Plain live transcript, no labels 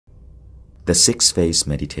The Six-Phase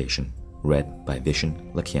Meditation, read by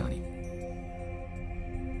Vishen Lakhiani.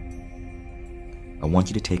 I want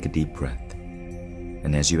you to take a deep breath,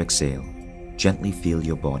 and as you exhale, gently feel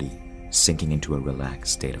your body sinking into a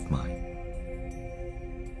relaxed state of mind.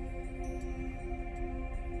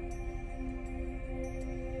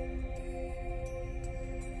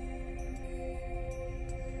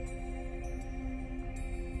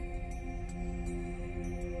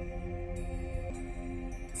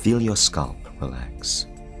 Feel your scalp relax.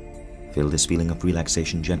 Feel this feeling of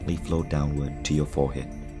relaxation gently flow downward to your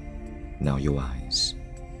forehead. Now your eyes.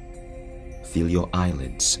 Feel your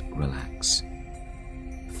eyelids relax.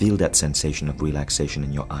 Feel that sensation of relaxation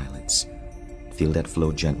in your eyelids. Feel that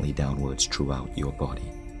flow gently downwards throughout your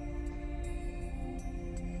body.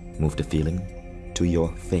 Move the feeling to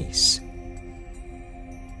your face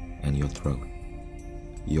and your throat,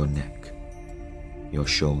 your neck, your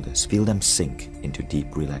shoulders. Feel them sink into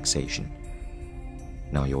deep relaxation.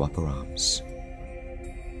 Now your upper arms,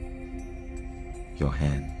 your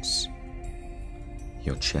hands,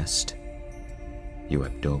 your chest, your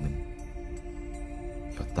abdomen,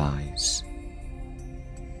 your thighs,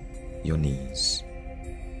 your knees,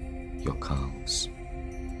 your calves,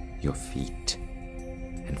 your feet,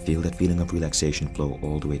 and feel that feeling of relaxation flow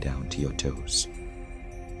all the way down to your toes.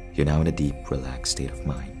 You're now in a deep, relaxed state of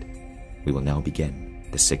mind. We will now begin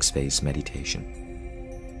the six-phase meditation.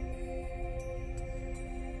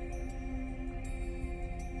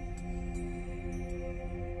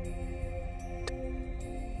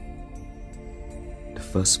 The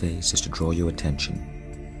first phase is to draw your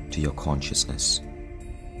attention to your consciousness.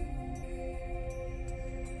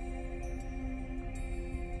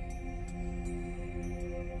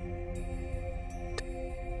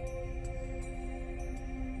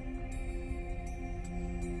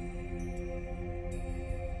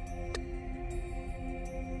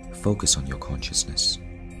 Focus on your consciousness.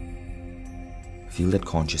 Feel that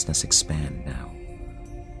consciousness expand now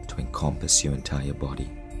to encompass your entire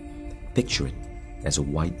body. Picture it as a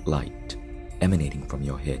white light emanating from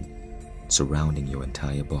your head, surrounding your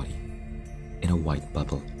entire body in a white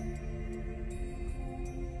bubble.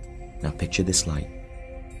 Now picture this light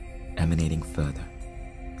emanating further,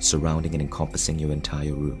 surrounding and encompassing your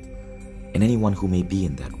entire room, and anyone who may be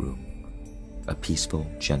in that room. A peaceful,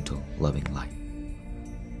 gentle, loving light.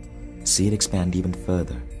 See it expand even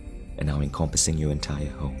further and now encompassing your entire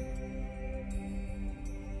home.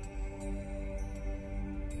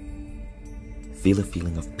 Feel a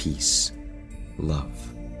feeling of peace,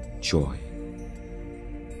 love, joy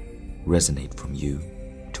resonate from you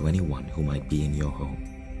to anyone who might be in your home.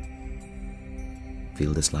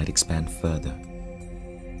 Feel this light expand further.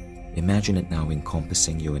 Imagine it now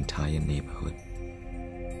encompassing your entire neighborhood.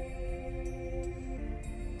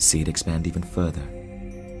 See it expand even further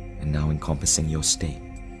and now encompassing your state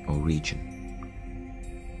or region.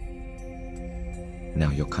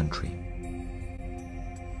 Now your country.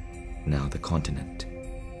 Now the continent.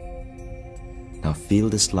 Now feel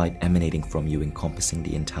this light emanating from you encompassing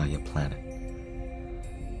the entire planet.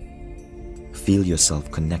 Feel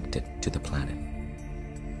yourself connected to the planet.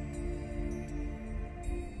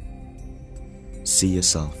 See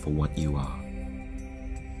yourself for what you are.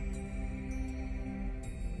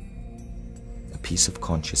 Piece of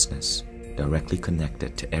consciousness directly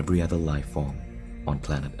connected to every other life form on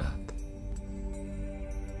planet Earth.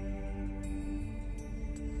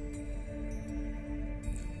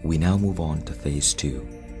 We now move on to phase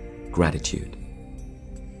 2, gratitude.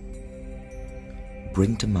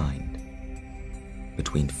 Bring to mind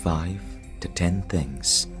between 5 to 10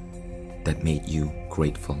 things that made you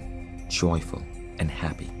grateful, joyful, and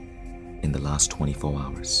happy in the last 24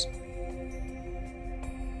 hours.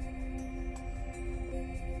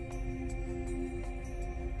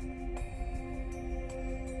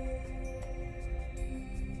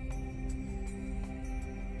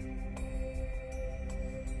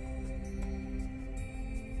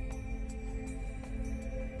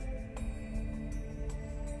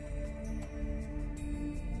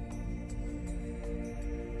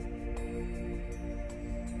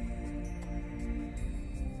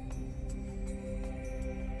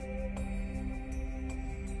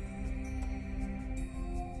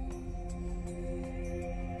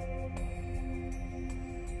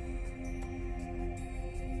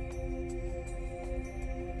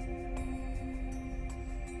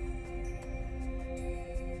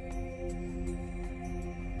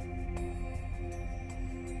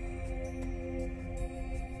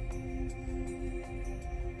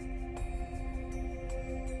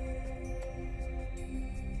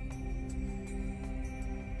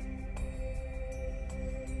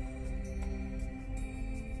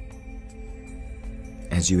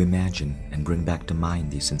 As you imagine and bring back to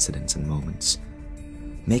mind these incidents and moments,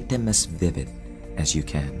 make them as vivid as you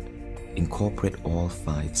can. Incorporate all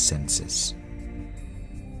 5 senses.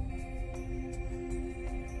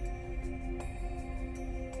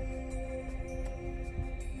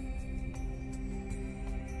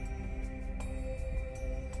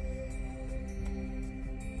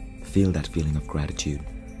 Feel that feeling of gratitude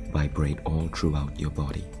vibrate all throughout your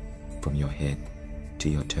body, from your head to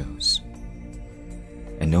your toes.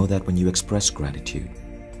 And know that when you express gratitude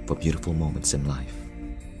for beautiful moments in life,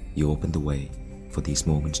 you open the way for these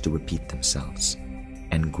moments to repeat themselves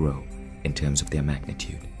and grow in terms of their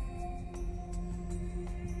magnitude.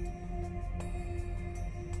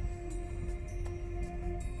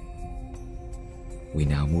 We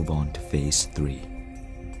now move on to phase 3,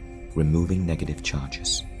 removing negative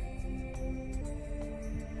charges.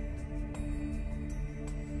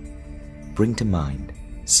 Bring to mind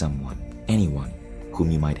someone, anyone whom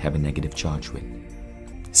you might have a negative charge with.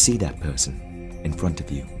 See that person in front of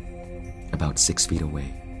you, about 6 feet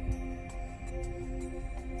away.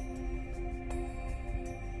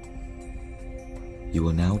 You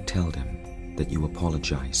will now tell them that you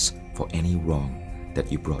apologize for any wrong that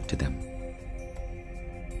you brought to them.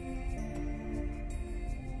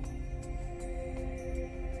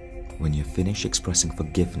 When you finish expressing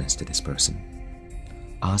forgiveness to this person,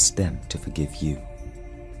 ask them to forgive you.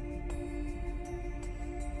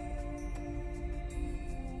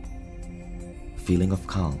 Feeling of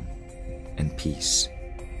calm and peace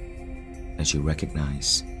as you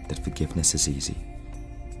recognize that forgiveness is easy.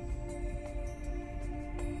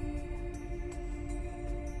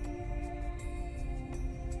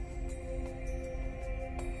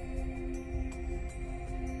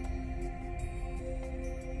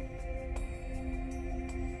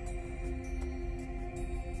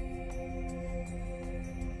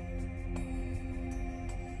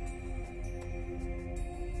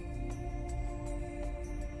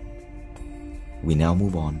 We now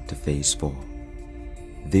move on to phase 4,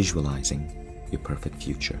 visualizing your perfect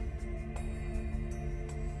future.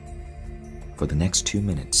 For the next 2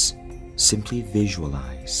 minutes, simply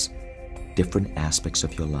visualize different aspects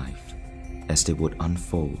of your life as they would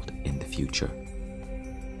unfold in the future.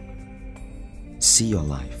 See your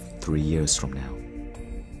life 3 years from now.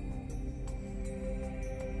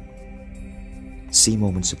 See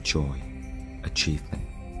moments of joy, achievement,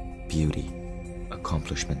 beauty,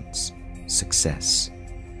 accomplishments, success.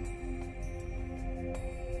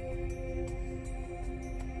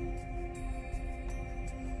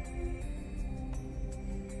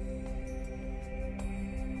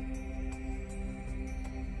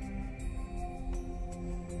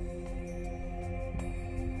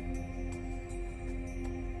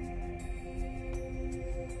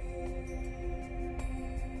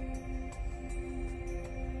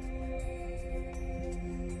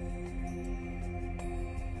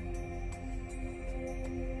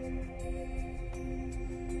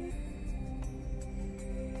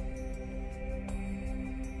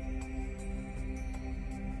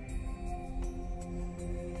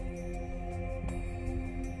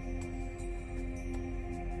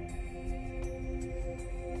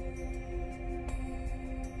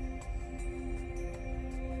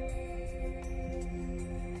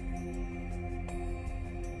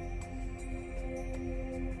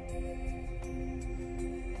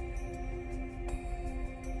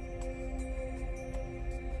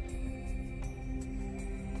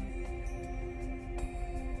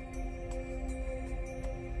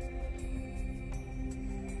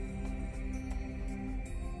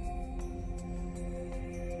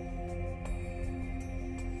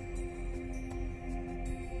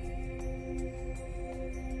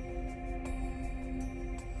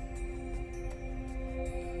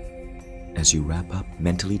 As you wrap up,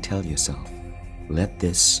 mentally tell yourself, let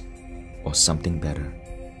this or something better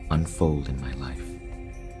unfold in my life.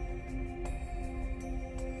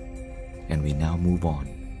 And we now move on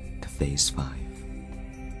to phase 5.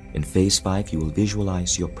 In phase 5, you will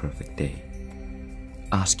visualize your perfect day.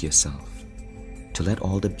 Ask yourself to let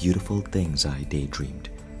all the beautiful things I daydreamed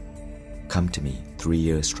come to me 3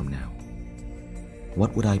 years from now.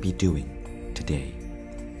 What would I be doing today?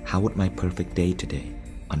 How would my perfect day today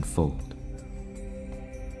unfold?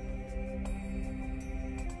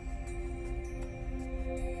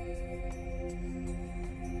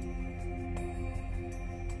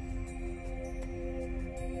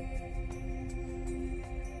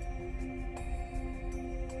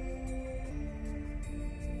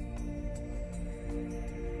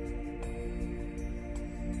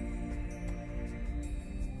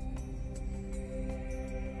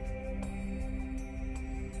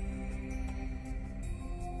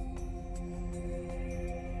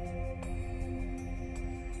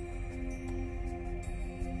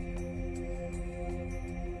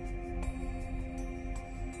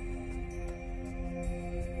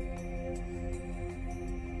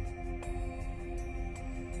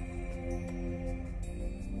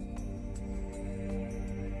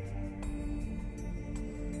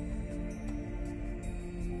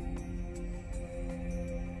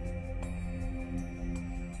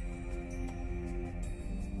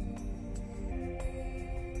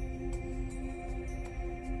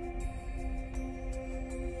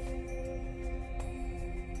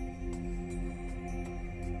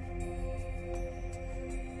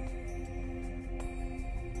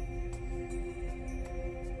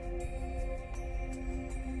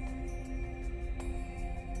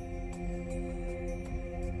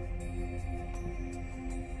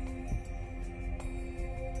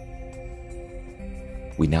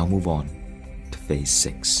 We now move on to phase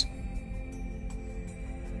 6.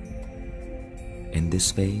 In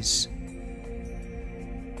this phase,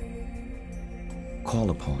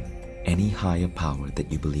 call upon any higher power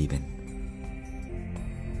that you believe in.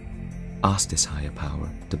 Ask this higher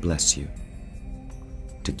power to bless you,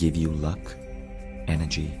 to give you luck,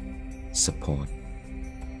 energy, support,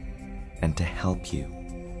 and to help you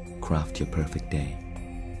craft your perfect day,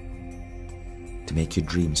 to make your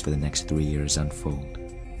dreams for the next 3 years unfold.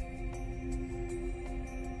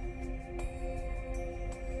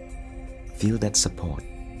 Feel that support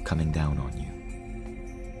coming down on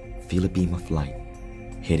you. Feel a beam of light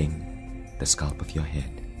hitting the scalp of your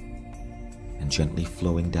head and gently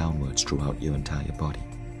flowing downwards throughout your entire body,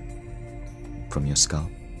 from your scalp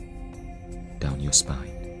down your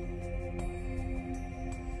spine,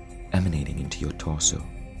 emanating into your torso,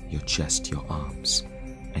 your chest, your arms,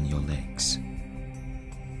 and your legs.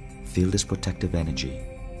 Feel this protective energy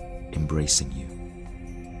embracing you.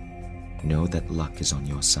 Know that luck is on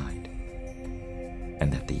your side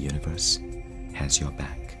and that the universe has your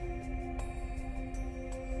back.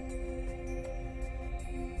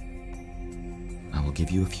 I will give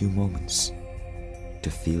you a few moments to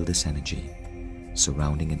feel this energy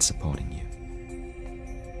surrounding and supporting you.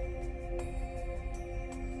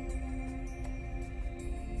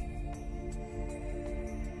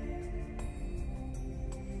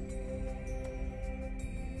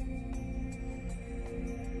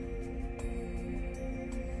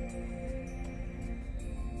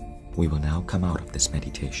 We will now come out of this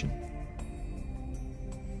meditation.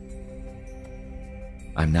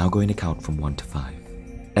 I'm now going to count from 1 to 5.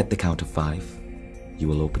 At the count of 5, you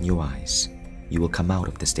will open your eyes. You will come out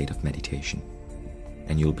of the state of meditation,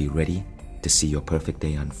 and you'll be ready to see your perfect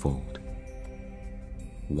day unfold.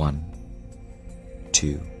 1,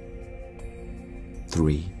 2,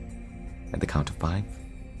 3. At the count of 5,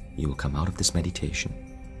 you will come out of this meditation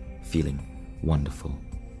feeling wonderful,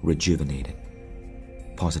 rejuvenated,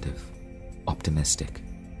 positive, optimistic,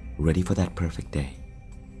 ready for that perfect day,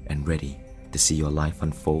 and ready to see your life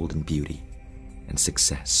unfold in beauty and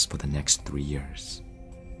success for the next 3 years.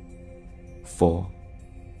 4,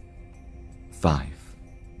 5.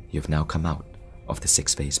 You've now come out of the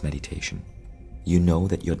 6-phase meditation. You know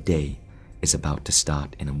that your day is about to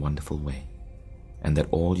start in a wonderful way, and that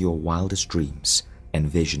all your wildest dreams and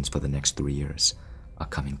visions for the next 3 years are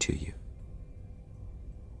coming to you.